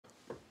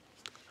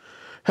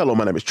Hello,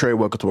 my name is Trey.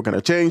 Welcome to What Can I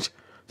Change?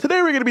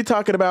 Today we're going to be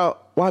talking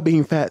about why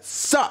being fat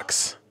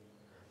sucks.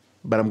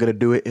 But I'm going to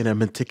do it in a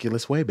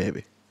meticulous way,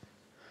 baby.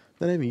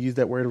 Did I even use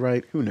that word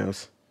right? Who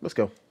knows? Let's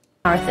go.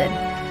 Marathon.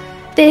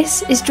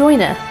 This is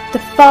Joyner, the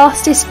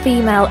fastest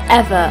female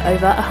ever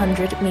over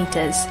 100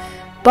 metres.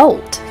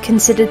 Bolt,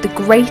 considered the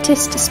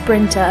greatest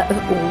sprinter of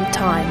all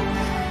time.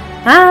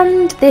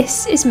 And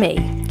this is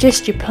me,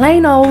 just your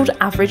plain old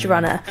average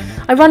runner.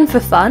 I run for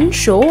fun,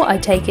 sure, I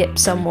take it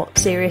somewhat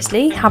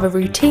seriously, have a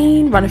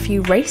routine, run a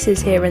few races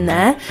here and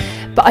there,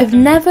 but I've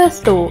never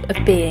thought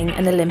of being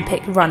an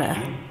Olympic runner.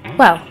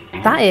 Well,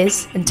 that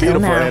is until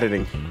Beautiful now.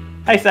 editing.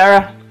 Hey,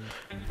 Sarah.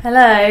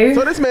 Hello.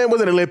 So this man was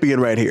an Olympian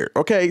right here,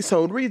 okay?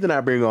 So the reason I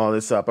bring all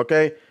this up,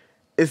 okay,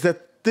 is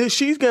that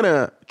she's going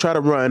to try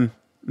to run.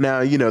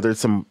 Now,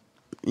 there's some,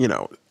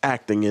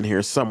 acting in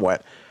here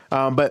somewhat.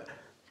 But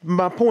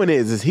my point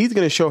is he's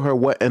going to show her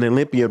what an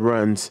Olympian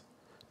runs,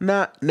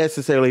 not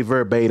necessarily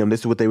verbatim. This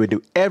is what they would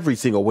do every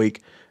single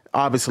week,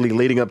 obviously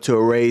leading up to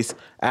a race,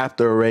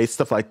 after a race,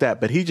 stuff like that.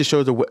 But he just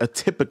shows her what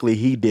typically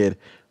he did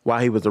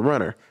while he was a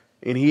runner.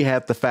 And he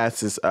had the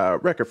fastest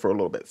record for a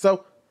little bit.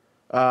 So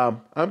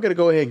I'm going to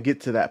go ahead and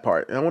get to that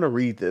part. And I want to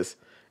read this.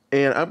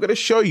 And I'm going to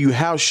show you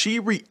how she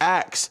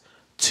reacts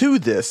to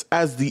this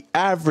as the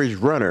average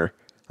runner.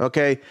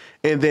 Okay.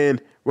 And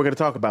then we're going to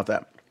talk about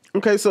that.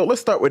 Okay. So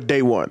let's start with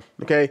day one.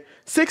 Okay.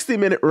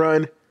 60-minute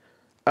run,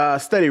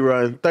 steady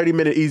run,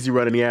 30-minute easy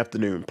run in the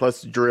afternoon,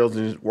 plus drills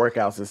and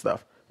workouts and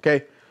stuff.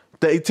 Okay.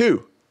 Day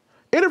two,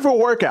 interval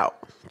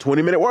workout,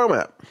 20-minute warm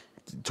up,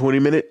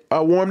 20-minute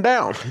warm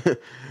down.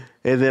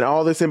 And then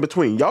all this in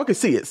between. Y'all can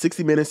see it.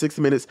 60 minutes,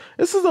 60 minutes.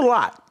 This is a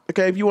lot.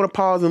 Okay. If you want to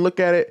pause and look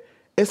at it,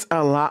 it's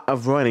a lot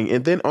of running.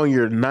 And then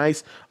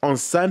on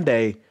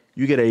Sunday,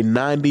 you get a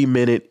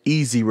 90-minute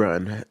easy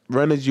run.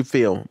 Run as you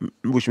feel,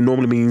 which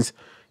normally means,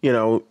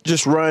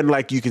 just run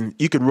like you can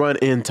run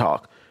and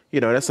talk.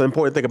 That's the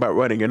important thing about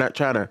running. You're not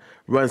trying to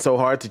run so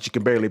hard that you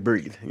can barely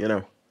breathe,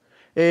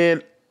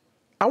 And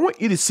I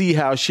want you to see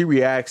how she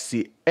reacts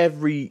to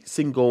every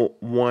single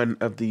one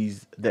of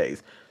these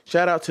days.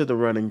 Shout out to the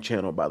running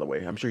channel, by the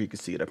way. I'm sure you can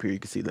see it up here. You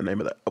can see the name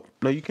of that. Oh,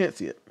 no, you can't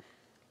see it.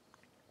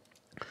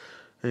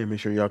 Let me make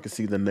sure y'all can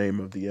see the name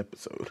of the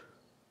episode.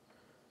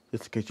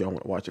 Just in case y'all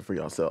want to watch it for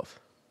yourself.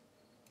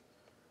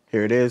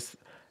 Here it is.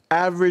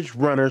 Average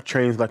runner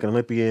trains like an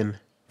Olympian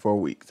for a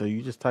week. So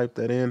you just type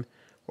that in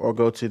or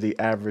go to the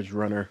average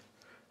runner.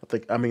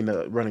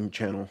 The running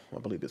channel. I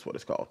believe that's what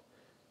it's called.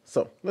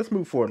 So let's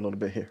move forward a little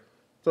bit here.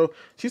 So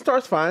she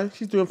starts fine.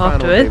 She's doing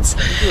fine. Afterwards,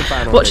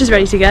 watch is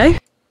ready to go.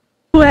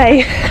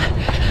 Way,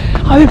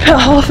 I would put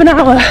half an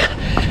hour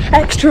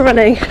extra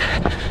running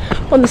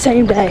on the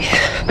same day,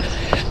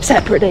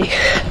 separately.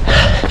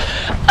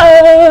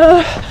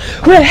 Oh,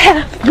 we're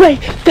halfway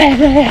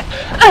there.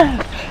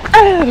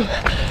 Oh,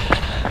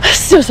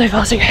 still so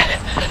fast again.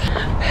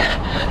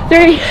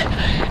 3,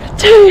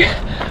 2,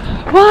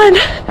 1.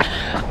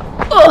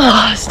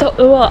 Oh, stop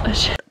the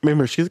watch.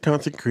 Remember, she's a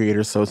content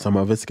creator, so some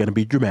of it's going to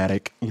be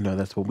dramatic.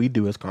 That's what we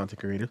do as content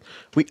creators.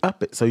 We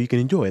up it so you can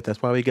enjoy it.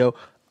 That's why we go,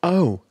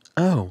 oh,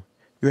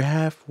 you're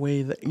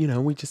halfway there.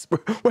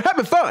 We're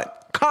having fun.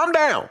 Calm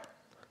down.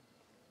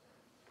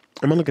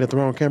 Am I looking at the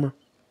wrong camera?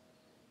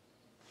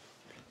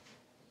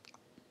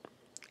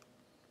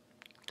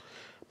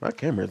 My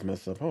camera is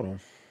messed up. Hold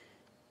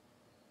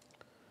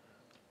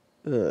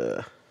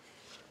on.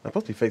 I'm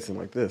supposed to be facing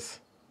like this.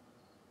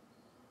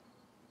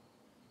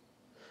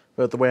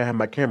 But the way I have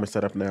my camera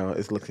set up now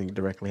is looking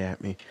directly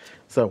at me.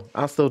 So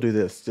I'll still do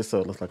this just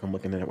so it looks like I'm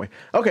looking that way.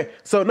 Okay,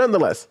 so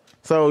nonetheless.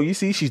 So you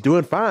see she's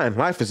doing fine.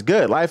 Life is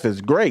good. Life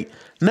is great.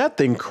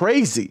 Nothing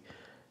crazy.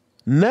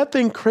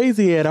 Nothing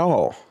crazy at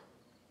all.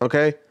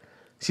 Okay?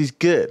 She's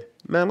good.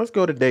 Now let's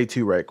go to day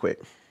 2 right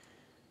quick.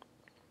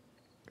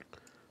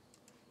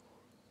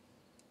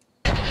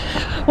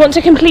 Want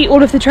to complete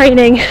all of the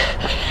training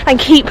and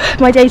keep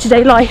my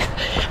day-to-day life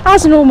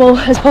as normal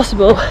as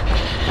possible.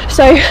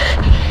 So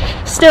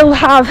still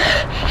have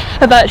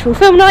a virtual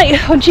film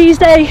night on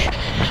Tuesday,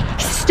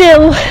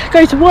 still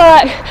go to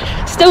work,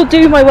 still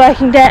do my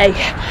working day,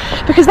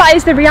 because that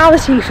is the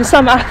reality for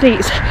some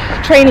athletes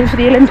training for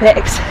the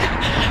Olympics.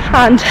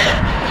 And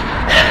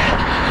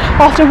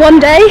after one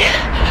day,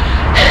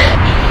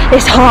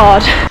 it's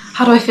hard.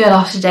 How do I feel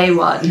after day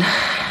 1?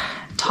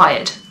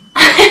 Tired.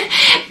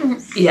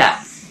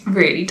 Yeah,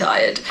 really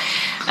tired.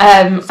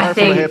 I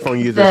think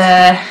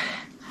the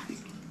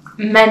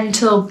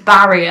mental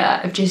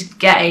barrier of just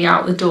getting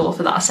out the door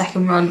for that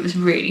second run was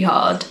really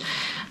hard.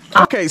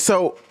 Okay,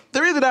 so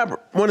the reason I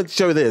wanted to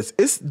show you this,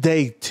 it's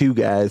day 2,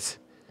 guys.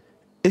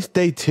 It's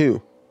day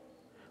 2.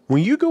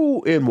 When you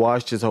go and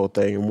watch this whole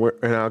thing,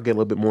 and I'll get a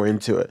little bit more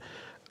into it,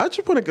 I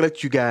just want to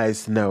let you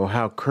guys know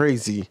how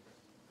crazy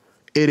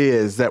it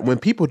is that when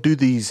people do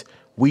these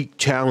week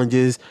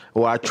challenges,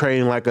 or I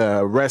train like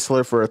a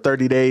wrestler for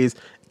 30 days,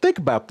 think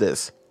about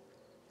this.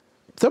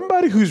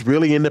 Somebody who's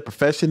really in the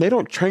profession, they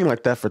don't train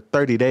like that for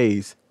 30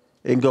 days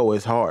and go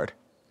as hard.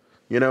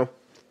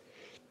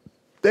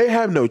 They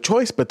have no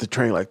choice but to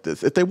train like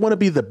this. If they want to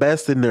be the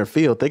best in their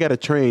field, they got to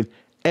train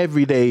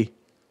every day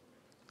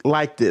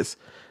like this.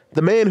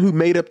 The man who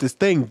made up this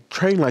thing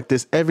trained like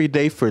this every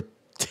day for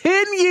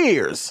 10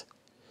 years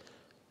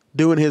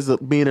doing his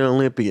being an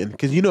Olympian.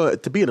 Because, you know,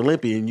 to be an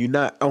Olympian, you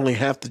not only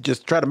have to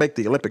just try to make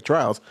the Olympic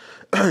trials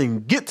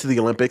and get to the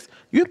Olympics,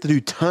 you have to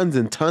do tons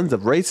and tons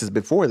of races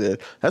before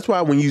that. That's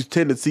why when you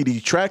tend to see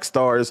these track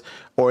stars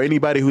or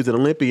anybody who's an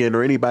Olympian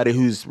or anybody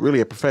who's really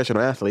a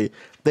professional athlete,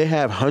 they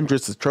have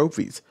hundreds of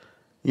trophies.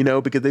 You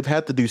know, because they've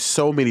had to do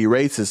so many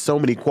races, so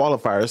many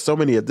qualifiers, so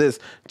many of this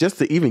just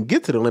to even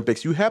get to the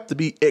Olympics. You have to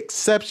be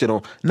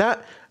exceptional,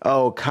 not,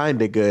 oh,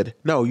 kind of good.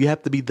 No, you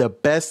have to be the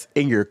best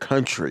in your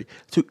country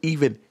to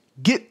even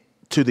get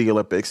to the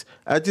Olympics.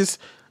 It's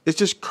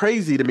just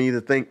crazy to me to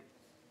think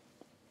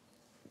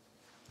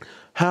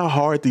how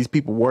hard these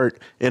people work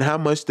and how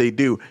much they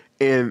do.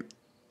 And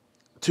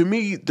to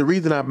me, the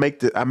reason I made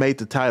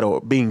the title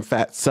 "Being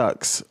Fat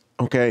Sucks,"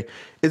 okay,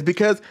 is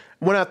because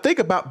when I think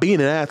about being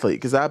an athlete,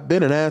 because I've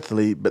been an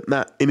athlete, but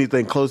not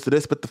anything close to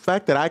this, but the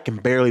fact that I can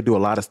barely do a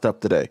lot of stuff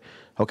today,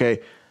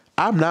 okay,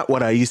 I'm not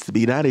what I used to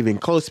be, not even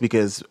close,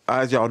 because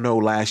as y'all know,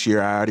 last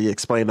year, I already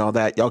explained all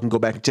that. Y'all can go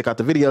back and check out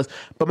the videos,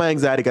 but my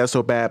anxiety got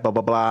so bad, blah,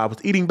 blah, blah. I was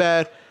eating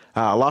bad.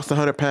 I lost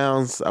 100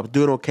 pounds. I was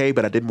doing okay,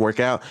 but I didn't work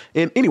out.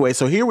 And anyway,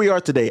 so here we are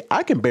today.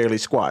 I can barely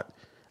squat.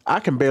 I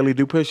can barely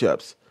do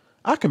push-ups.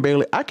 I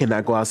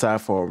cannot go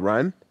outside for a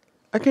run.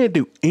 I can't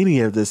do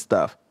any of this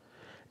stuff.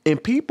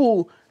 And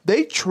people,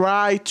 they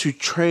try to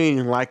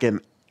train like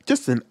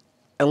just an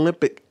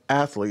Olympic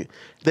athlete.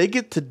 They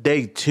get to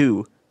day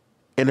 2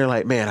 and they're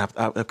like, man,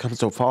 I've come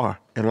so far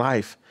in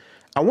life.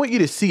 I want you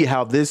to see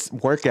how this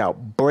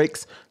workout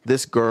breaks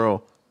this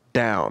girl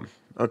down.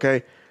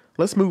 Okay,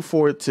 let's move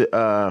forward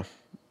to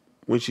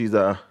when she's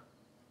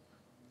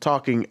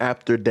talking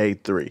after day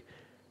 3.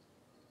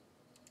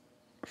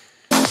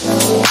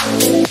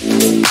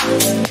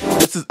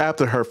 This is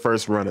after her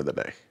first run of the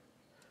day.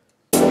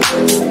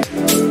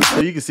 So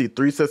you can see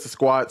 3 sets of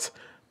squats,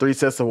 3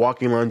 sets of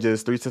walking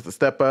lunges, 3 sets of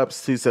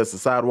step-ups, 2 sets of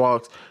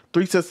sidewalks,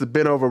 3 sets of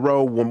bent over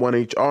row, one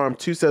each arm,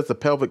 2 sets of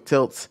pelvic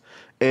tilts,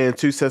 and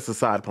 2 sets of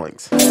side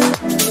planks. Listen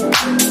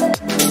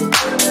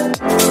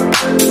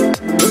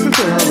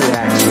to her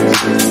reaction.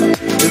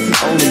 This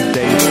is only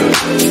day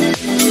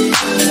 3.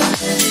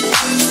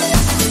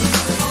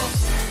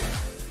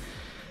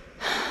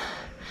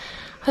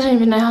 I don't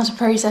even know how to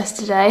process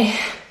today.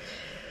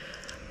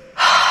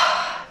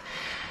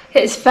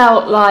 It's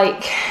felt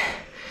like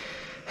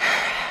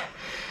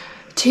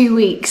 2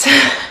 weeks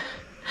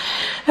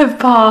have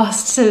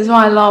passed since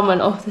my alarm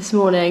went off this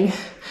morning.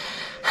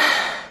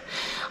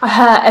 I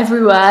hurt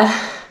everywhere.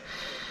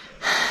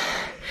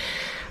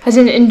 I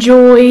didn't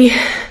enjoy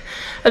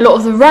a lot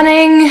of the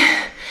running.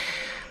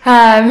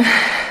 I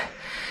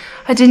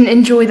didn't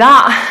enjoy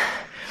that.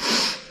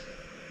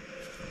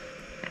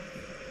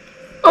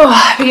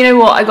 Oh, but you know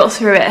what? I got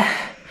through it.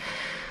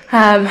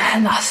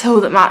 And that's all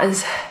that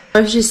matters. I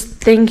was just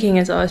thinking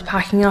as I was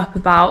packing up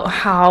about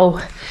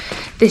how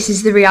this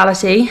is the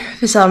reality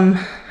for some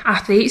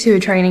athletes who are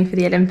training for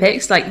the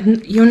Olympics. Like,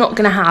 you're not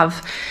going to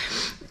have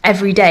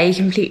every day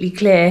completely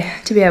clear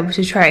to be able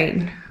to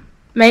train.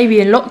 Maybe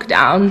in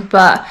lockdown,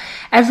 but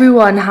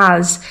everyone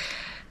has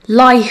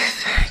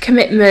life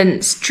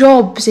commitments,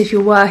 jobs if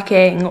you're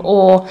working,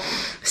 or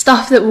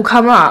stuff that will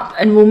come up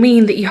and will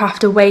mean that you have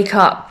to wake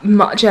up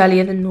much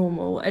earlier than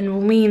normal, and will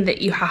mean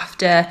that you have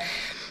to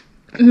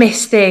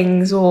miss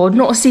things or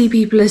not see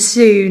people as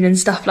soon and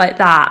stuff like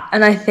that.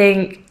 And I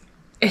think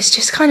it's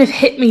just kind of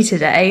hit me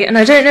today, and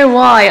I don't know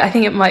why. I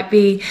think it might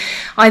be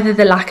either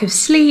the lack of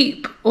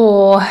sleep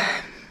or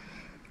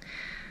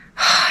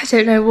I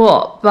don't know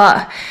what,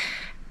 but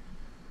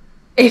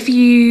if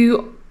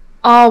you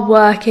are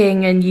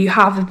working and you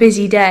have a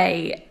busy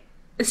day,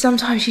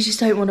 sometimes you just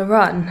don't want to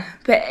run.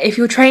 But if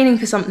you're training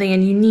for something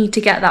and you need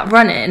to get that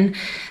run in,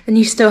 then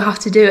you still have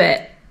to do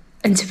it.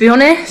 And to be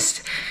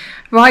honest,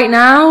 right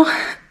now,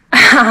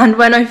 and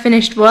when I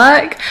finished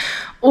work,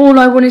 all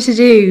I wanted to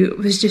do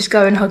was just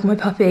go and hug my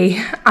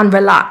puppy and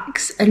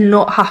relax and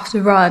not have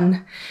to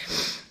run.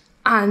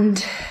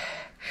 And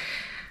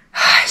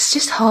it's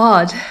just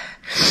hard.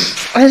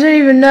 I don't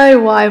even know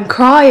why I'm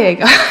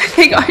crying. I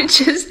think I'm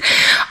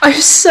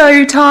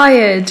so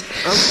tired.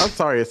 I'm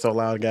sorry it's so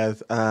loud,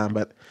 guys,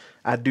 but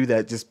I do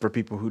that just for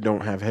people who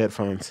don't have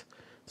headphones.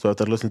 So if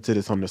they're listening to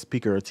this on the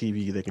speaker or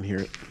TV, they can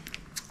hear it.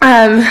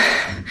 And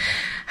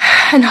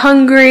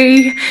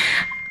hungry, and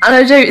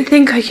I don't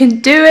think I can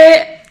do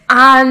it.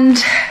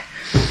 And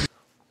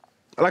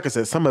like I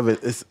said, some of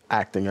it is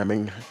acting. I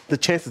mean, the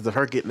chances of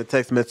her getting the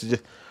text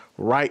messages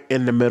right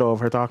in the middle of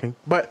her talking.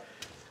 But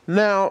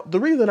now, the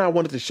reason I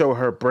wanted to show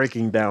her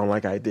breaking down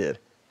like I did,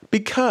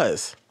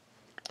 because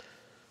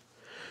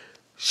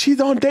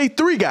she's on day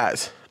 3,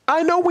 guys.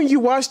 I know when you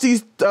watch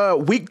these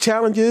week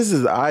challenges,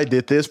 as I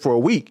did this for a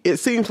week, it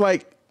seems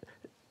like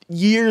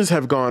years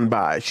have gone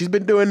by. She's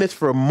been doing this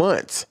for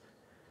months,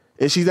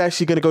 and she's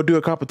actually going to go do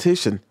a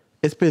competition.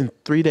 It's been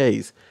 3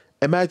 days.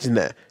 Imagine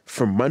that,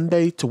 from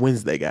Monday to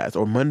Wednesday, guys,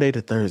 or Monday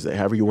to Thursday,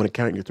 however you want to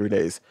count your 3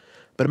 days.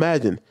 But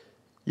imagine,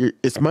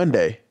 it's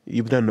Monday.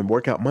 You've done the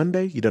workout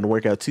Monday, you've done the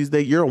workout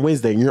Tuesday, you're on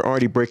Wednesday and you're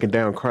already breaking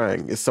down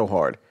crying. It's so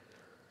hard.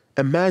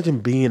 Imagine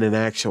being an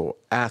actual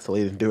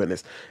athlete and doing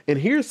this. And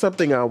here's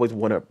something I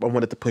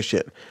wanted to push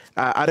in.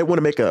 I didn't want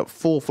to make a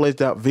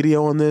full-fledged out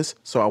video on this,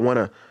 so I want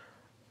to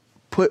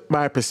put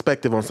my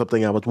perspective on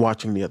something I was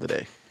watching the other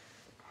day.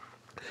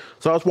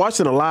 So I was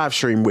watching a live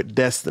stream with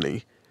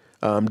Destiny,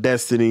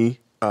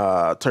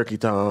 Turkey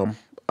Tom,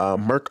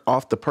 Merc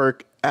Off the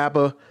Perk,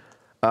 Abba,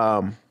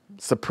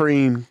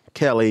 Supreme,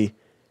 Kelly,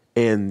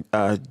 and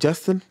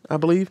Justin, I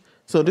believe.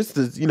 So this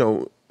is,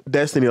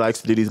 Destiny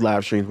likes to do these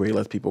live streams where he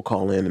lets people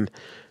call in, and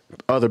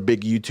other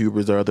big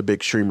YouTubers or other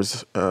big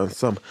streamers.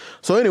 So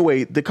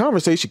anyway, the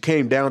conversation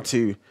came down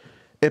to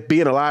if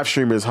being a live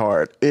streamer is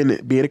hard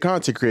and being a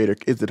content creator,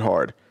 is it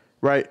hard,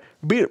 right?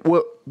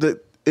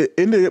 It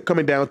ended up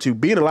coming down to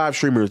being a live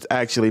streamer is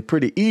actually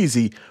pretty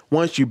easy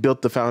once you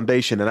built the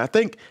foundation. And I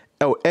think,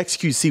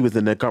 XQC was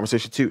in that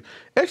conversation too.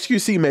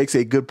 XQC makes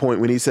a good point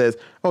when he says,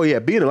 oh yeah,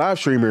 being a live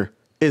streamer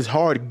is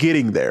hard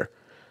getting there.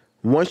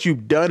 Once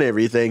you've done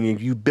everything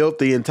and you built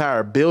the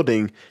entire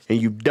building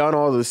and you've done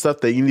all the stuff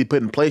that you need to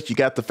put in place, you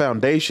got the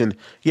foundation.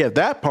 Yeah,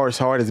 that part's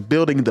hard, is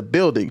building the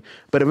building.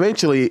 But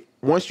eventually,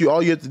 once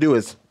all you have to do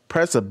is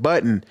press a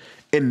button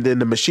and then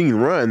the machine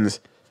runs.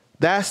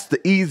 That's the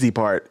easy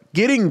part.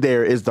 Getting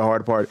there is the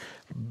hard part.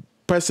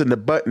 Pressing the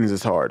buttons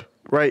is hard,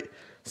 right?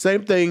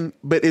 Same thing,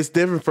 but it's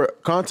different for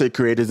content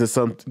creators in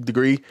some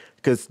degree,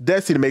 because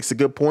Destiny makes a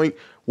good point.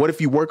 What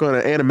if you work on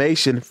an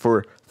animation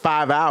for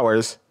 5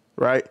 hours,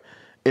 right?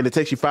 And it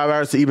takes you 5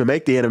 hours to even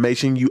make the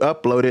animation. You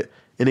upload it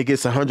and it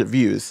gets 100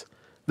 views.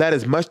 That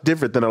is much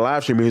different than a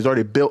live streamer who's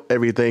already built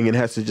everything and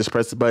has to just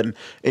press the button,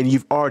 and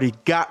you've already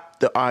got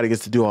the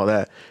audience to do all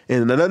that.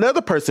 And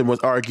another person was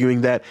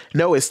arguing that,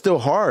 no, it's still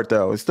hard,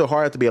 though. It's still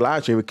hard to be a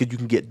live streamer because you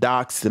can get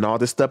doxxed and all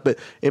this stuff. But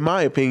in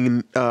my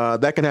opinion,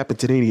 that can happen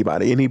to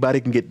anybody. Anybody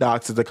can get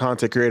doxxed as a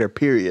content creator,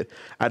 period.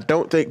 I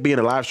don't think being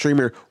a live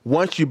streamer,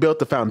 once you built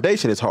the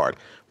foundation, is hard.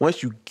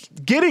 Once you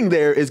getting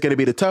there is going to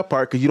be the tough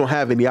part because you don't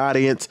have any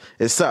audience.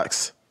 It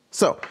sucks.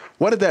 So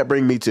what did that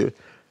bring me to?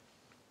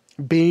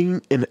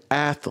 Being an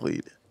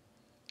athlete.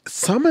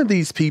 Some of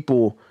these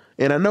people,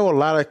 and I know a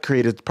lot of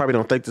creators probably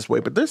don't think this way,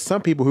 but there's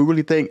some people who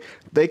really think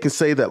they can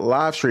say that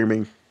live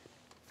streaming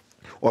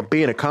or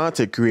being a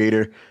content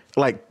creator,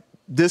 like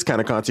this kind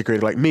of content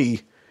creator like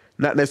me,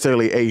 not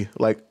necessarily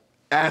a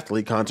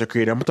athlete content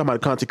creator. I'm talking about a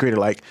content creator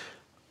like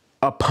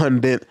a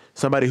pundit,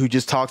 somebody who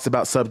just talks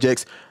about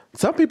subjects.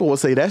 Some people will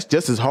say that's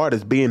just as hard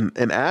as being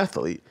an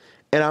athlete.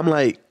 And I'm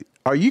like,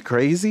 are you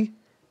crazy?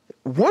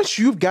 Once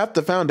you've got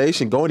the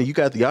foundation going and you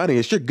got the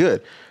audience, you're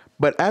good.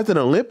 But as an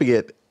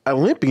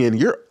Olympian,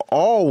 you're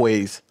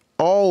always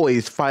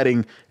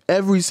fighting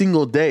every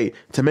single day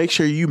to make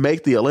sure you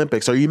make the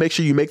Olympics, or you make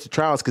sure you make the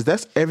trials, because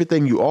that's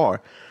everything you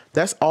are.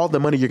 That's all the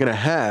money you're going to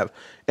have.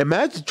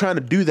 Imagine trying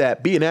to do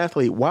that, be an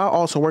athlete, while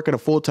also working a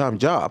full-time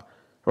job,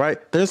 right?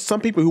 There's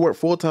some people who work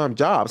full-time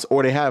jobs,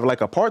 or they have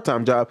like a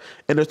part-time job,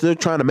 and they're still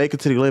trying to make it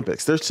to the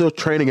Olympics. They're still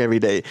training every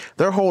day.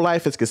 Their whole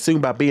life is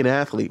consumed by being an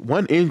athlete.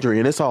 One injury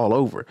and it's all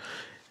over.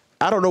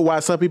 I don't know why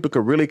some people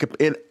could really,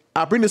 and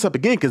I bring this up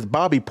again because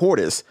Bobby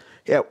Portis,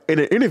 in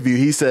an interview,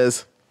 he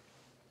says,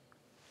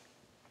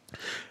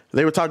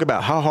 they were talking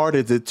about how hard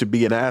is it to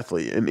be an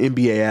athlete, an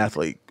NBA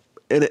athlete,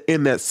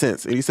 in that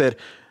sense. And he said,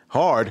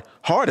 hard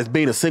is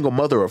being a single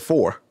mother of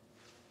 4.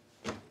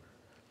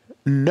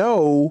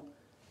 No,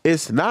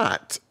 it's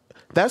not.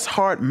 That's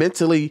hard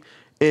mentally,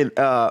 and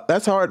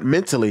that's hard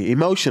mentally,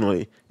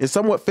 emotionally, and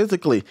somewhat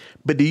physically.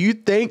 But do you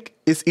think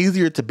it's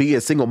easier to be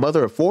a single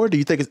mother of 4? Or do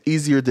you think it's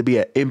easier to be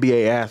an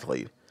NBA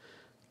athlete?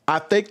 I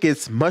think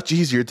it's much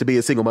easier to be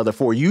a single mother of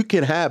 4. You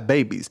can have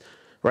babies,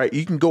 right?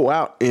 You can go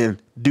out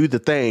and do the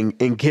thing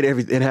and get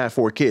everything and have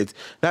 4 kids.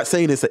 Not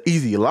saying it's an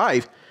easy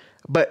life,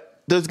 but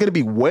there's going to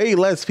be way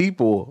less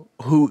people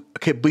who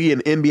could be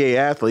an NBA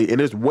athlete, and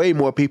there's way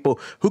more people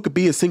who could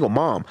be a single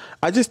mom.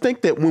 I just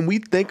think that when we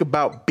think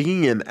about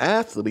being an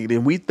athlete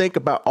and we think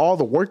about all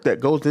the work that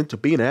goes into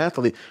being an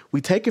athlete,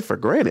 we take it for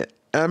granted.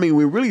 I mean,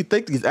 we really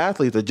think these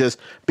athletes are just,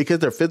 because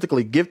they're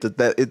physically gifted,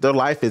 that their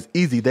life is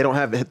easy. They don't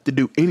have to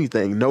do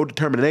anything, no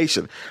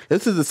determination.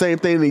 This is the same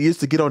thing they used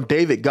to get on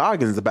David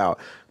Goggins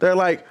about. They're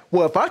like,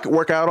 well, if I could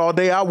work out all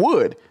day, I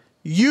would.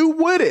 You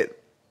wouldn't.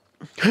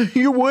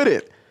 You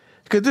wouldn't.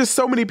 Because there's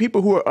so many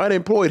people who are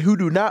unemployed who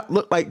do not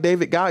look like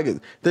David Goggins.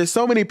 There's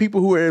so many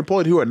people who are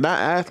employed who are not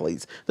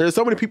athletes. There's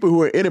so many people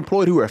who are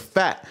unemployed who are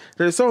fat.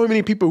 There's so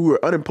many people who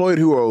are unemployed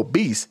who are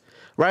obese,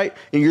 right?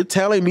 And you're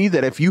telling me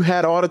that if you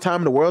had all the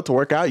time in the world to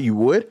work out, you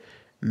would?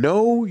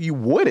 No, you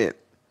wouldn't.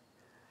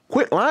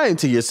 Quit lying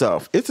to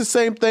yourself. It's the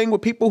same thing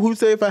with people who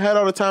say, if I had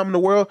all the time in the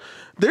world.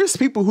 There's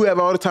people who have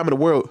all the time in the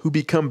world who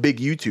become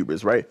big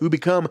YouTubers, right? Who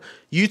become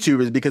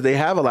YouTubers because they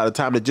have a lot of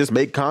time to just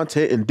make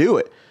content and do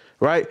it.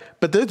 right?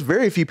 But there's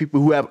very few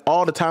people who have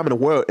all the time in the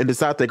world and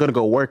decide they're going to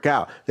go work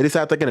out. They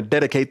decide they're going to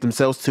dedicate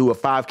themselves to a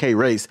 5K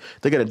race.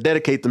 They're going to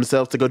dedicate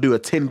themselves to go do a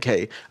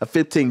 10K, a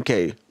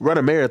 15K, run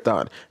a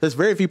marathon. There's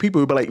very few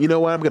people who be like, you know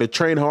what, I'm going to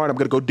train hard. I'm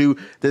going to go do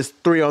this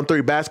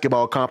 3-on-3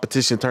 basketball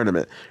competition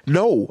tournament.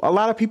 No, a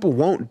lot of people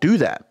won't do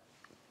that.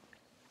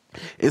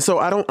 And so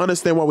I don't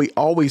understand why we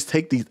always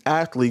take these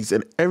athletes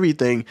and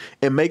everything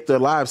and make their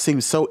lives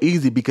seem so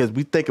easy because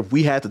we think if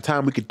we had the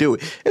time, we could do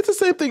it. It's the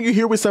same thing you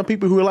hear with some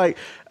people who are like,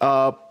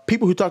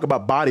 people who talk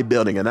about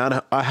bodybuilding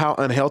and how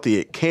unhealthy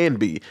it can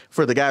be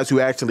for the guys who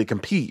actually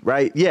compete,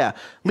 right? Yeah,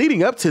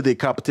 leading up to the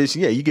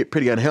competition, yeah, you get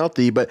pretty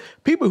unhealthy, but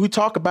people who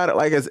talk about it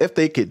like as if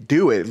they could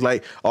do it,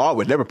 like, oh, I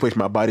would never push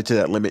my body to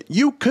that limit.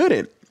 You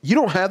couldn't. You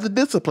don't have the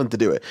discipline to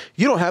do it.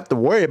 You don't have to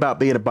worry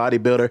about being a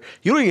bodybuilder.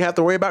 You don't even have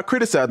to worry about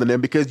criticizing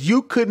them because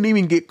you couldn't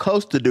even get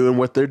close to doing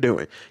what they're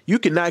doing. You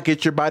cannot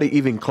get your body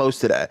even close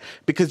to that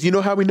because you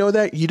know how we know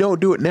that? You don't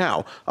do it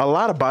now. A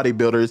lot of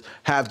bodybuilders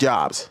have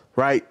jobs,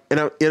 right?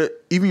 And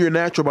even your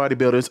natural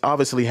bodybuilders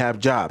obviously have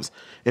jobs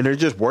and they're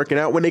just working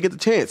out when they get the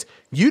chance.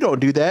 You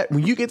don't do that.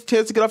 When you get the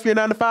chance to get off your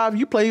 9 to 5,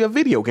 you play a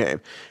video game.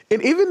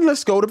 And even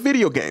let's go to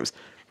video games.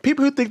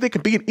 People who think they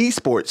can be in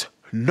esports.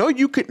 No,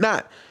 you could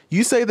not.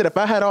 You say that if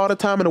I had all the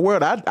time in the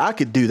world, I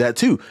could do that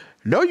too.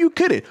 No, you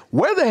couldn't.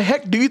 Where the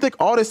heck do you think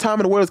all this time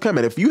in the world is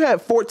coming? If you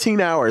had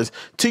 14 hours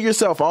to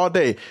yourself all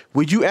day,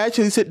 would you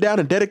actually sit down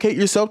and dedicate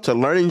yourself to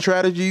learning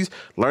strategies,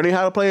 learning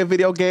how to play a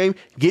video game,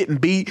 getting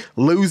beat,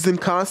 losing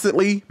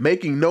constantly,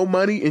 making no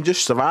money, and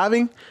just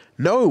surviving?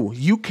 No,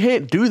 you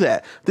can't do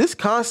that. This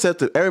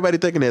concept of everybody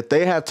thinking that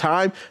they have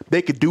time,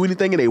 they could do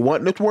anything and they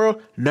want in this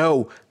world.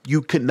 No,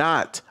 you could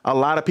not. A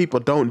lot of people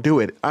don't do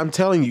it. I'm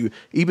telling you,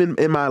 even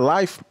in my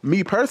life,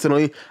 me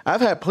personally, I've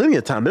had plenty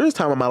of time. There was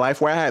time in my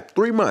life where I had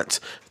 3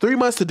 months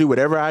to do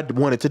whatever I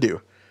wanted to do,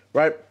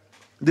 right?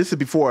 This is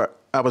before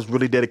I was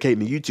really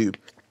dedicating to YouTube.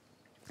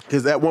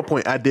 Because at one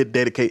point I did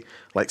dedicate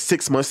like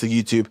 6 months to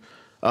YouTube,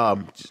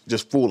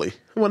 just fully.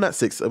 Well, not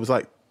 6, it was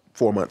like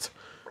 4 months.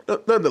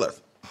 Nonetheless.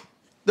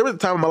 There was a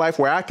time in my life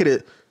where I could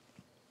have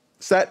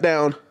sat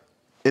down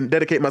and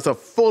dedicate myself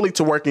fully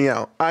to working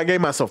out. I gave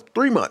myself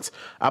 3 months.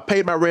 I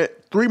paid my rent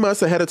 3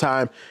 months ahead of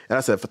time. And I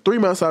said, for 3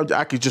 months,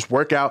 I could just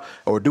work out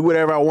or do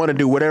whatever I want to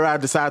do, whatever I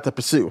decide to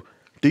pursue.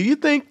 Do you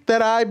think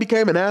that I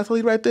became an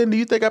athlete right then? Do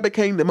you think I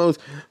became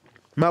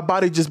my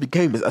body just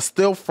became a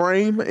still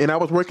frame and I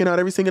was working out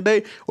every single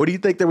day? Or do you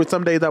think there were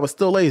some days I was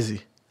still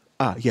lazy?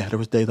 Yeah, there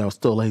was days I was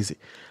still lazy.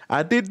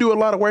 I did do a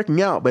lot of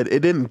working out, but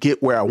it didn't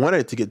get where I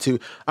wanted it to get to.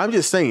 I'm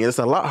just saying it's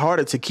a lot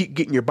harder to keep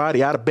getting your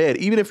body out of bed,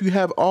 even if you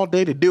have all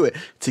day to do it,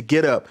 to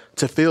get up,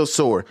 to feel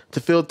sore,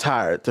 to feel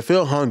tired, to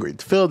feel hungry,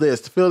 to feel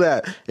this, to feel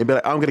that, and be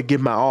like, I'm going to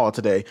give my all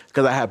today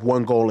because I have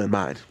one goal in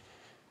mind.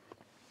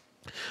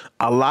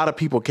 A lot of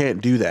people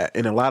can't do that,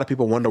 and a lot of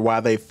people wonder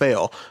why they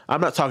fail. I'm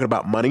not talking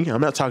about money.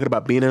 I'm not talking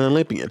about being an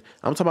Olympian.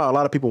 I'm talking about a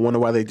lot of people wonder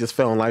why they just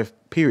fail in life,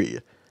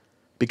 period.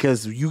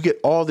 Because you get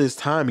all this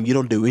time and you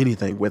don't do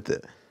anything with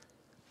it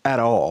at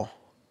all.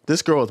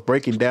 This girl is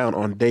breaking down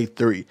on day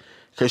 3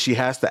 because she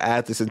has to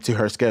add this into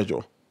her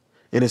schedule.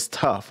 And it's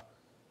tough.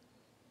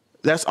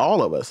 That's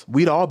all of us.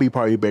 We'd all be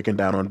probably breaking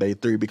down on day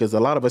 3 because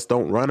a lot of us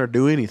don't run or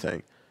do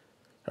anything.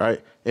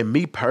 Right? And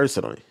me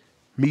personally,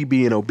 me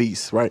being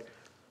obese, right?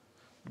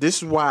 This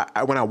is why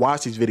when I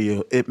watch these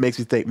videos, it makes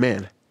me think,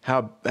 man,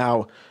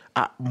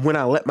 when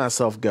I let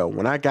myself go,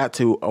 when I got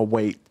to a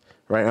weight,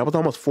 right, I was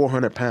almost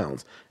 400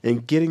 pounds,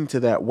 and getting to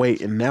that weight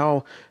and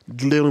now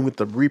dealing with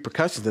the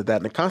repercussions of that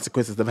and the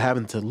consequences of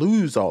having to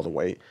lose all the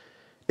weight,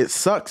 it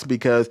sucks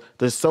because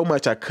there's so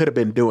much I could have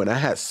been doing. I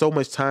had so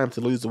much time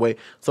to lose the weight,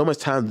 so much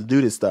time to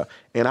do this stuff,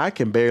 and I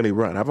can barely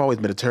run. I've always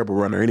been a terrible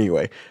runner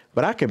anyway,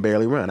 but I can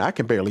barely run. I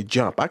can barely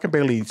jump. I can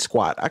barely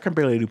squat. I can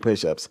barely do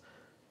push-ups.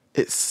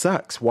 It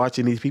sucks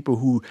watching these people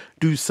who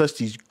do such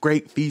these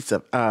great feats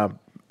of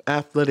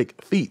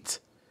athletic feats.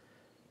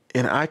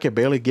 And I can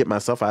barely get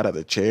myself out of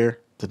the chair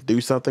to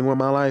do something with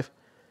my life.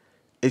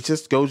 It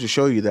just goes to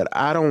show you that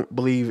I don't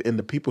believe in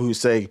the people who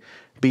say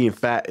being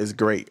fat is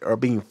great or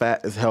being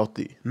fat is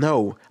healthy.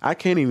 No, I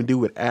can't even do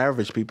what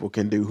average people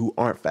can do who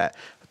aren't fat.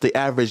 The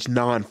average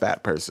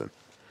non-fat person.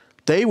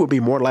 They would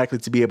be more likely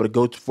to be able to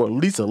go for at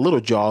least a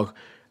little jog.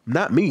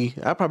 Not me.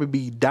 I'd probably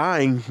be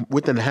dying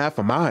within half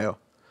a mile.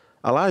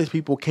 A lot of these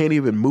people can't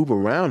even move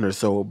around. They're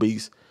so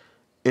obese.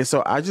 And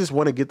so I just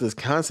want to get this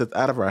concept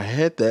out of our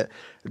head that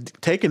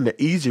taking the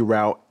easy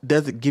route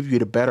doesn't give you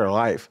the better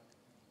life.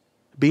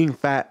 Being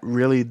fat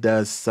really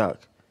does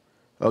suck.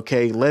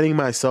 Okay, letting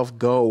myself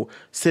go,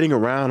 sitting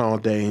around all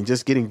day and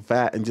just getting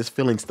fat and just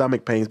feeling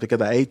stomach pains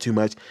because I ate too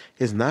much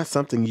is not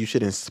something you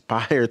should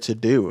aspire to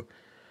do.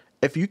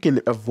 If you can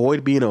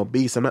avoid being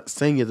obese, I'm not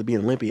saying you have to be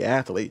an Olympian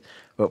athlete,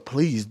 but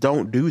please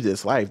don't do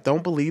this life.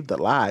 Don't believe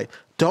the lie.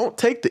 Don't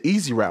take the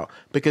easy route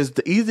because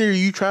the easier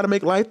you try to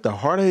make life, the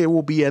harder it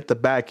will be at the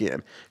back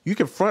end. You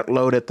can front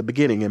load at the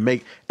beginning and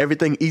make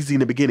everything easy in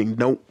the beginning.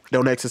 Don't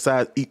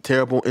exercise, eat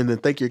terrible, and then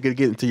think you're going to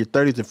get into your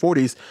 30s and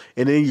 40s,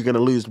 and then you're going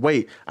to lose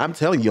weight. I'm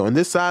telling you, on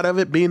this side of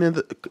it, being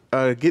in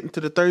getting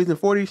to the 30s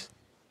and 40s,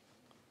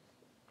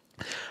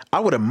 I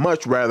would have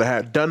much rather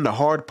had done the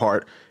hard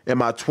part in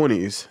my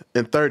 20s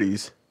and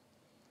 30s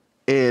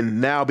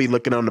and now be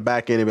looking on the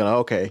back end and be like,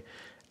 okay,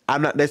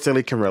 I'm not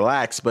necessarily can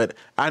relax, but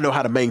I know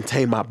how to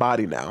maintain my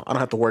body now. I don't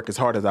have to work as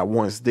hard as I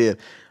once did.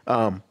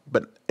 And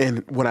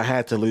when I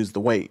had to lose the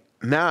weight,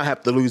 now I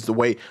have to lose the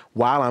weight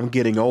while I'm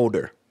getting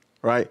older,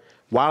 right?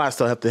 While I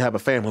still have to have a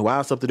family, while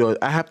I still have to do it,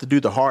 I have to do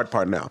the hard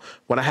part now.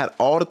 When I had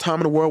all the time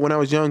in the world when I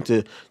was young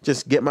to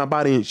just get my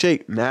body in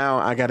shape, now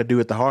I got to do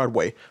it the hard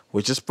way,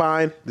 which is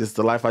fine. This is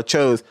the life I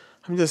chose.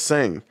 I'm just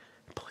saying,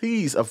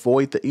 please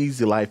avoid the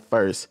easy life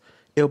first.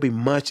 It'll be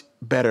much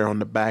better on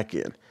the back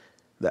end.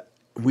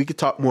 We could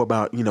talk more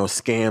about,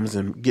 scams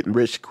and getting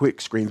rich quick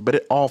screens, but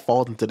it all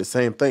falls into the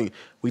same thing.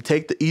 We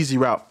take the easy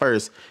route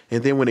first,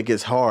 and then when it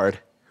gets hard,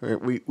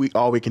 we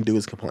all we can do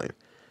is complain.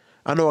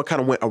 I know I kind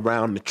of went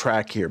around the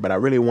track here, but I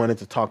really wanted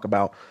to talk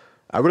about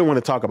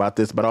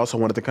this, but I also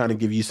wanted to kind of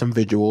give you some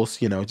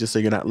visuals, just so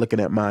you're not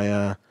looking at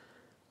my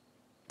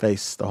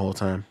face the whole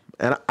time.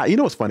 And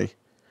what's funny?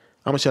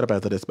 I'm gonna shut up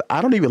after this, but I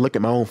don't even look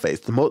at my own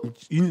face.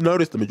 You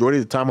notice the majority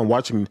of the time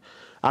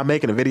I'm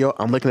making a video,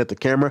 I'm looking at the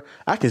camera.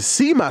 I can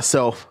see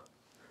myself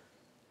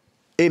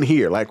in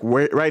here, like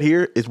right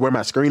here is where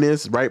my screen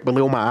is, right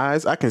below my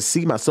eyes. I can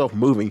see myself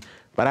moving,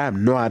 but I have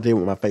no idea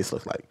what my face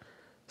looks like.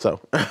 So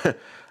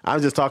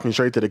I'm just talking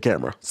straight to the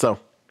camera. So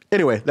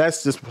anyway,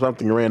 that's just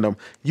something random.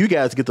 You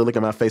guys get to look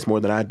at my face more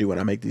than I do when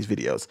I make these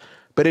videos.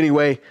 But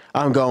anyway,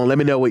 I'm gone. Let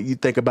me know what you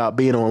think about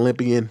being an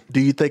Olympian. Do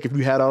you think if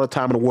you had all the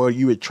time in the world,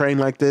 you would train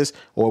like this?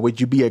 Or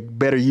would you be a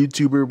better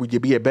YouTuber? Would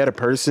you be a better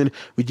person?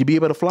 Would you be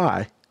able to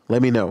fly?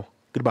 Let me know.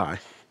 Goodbye.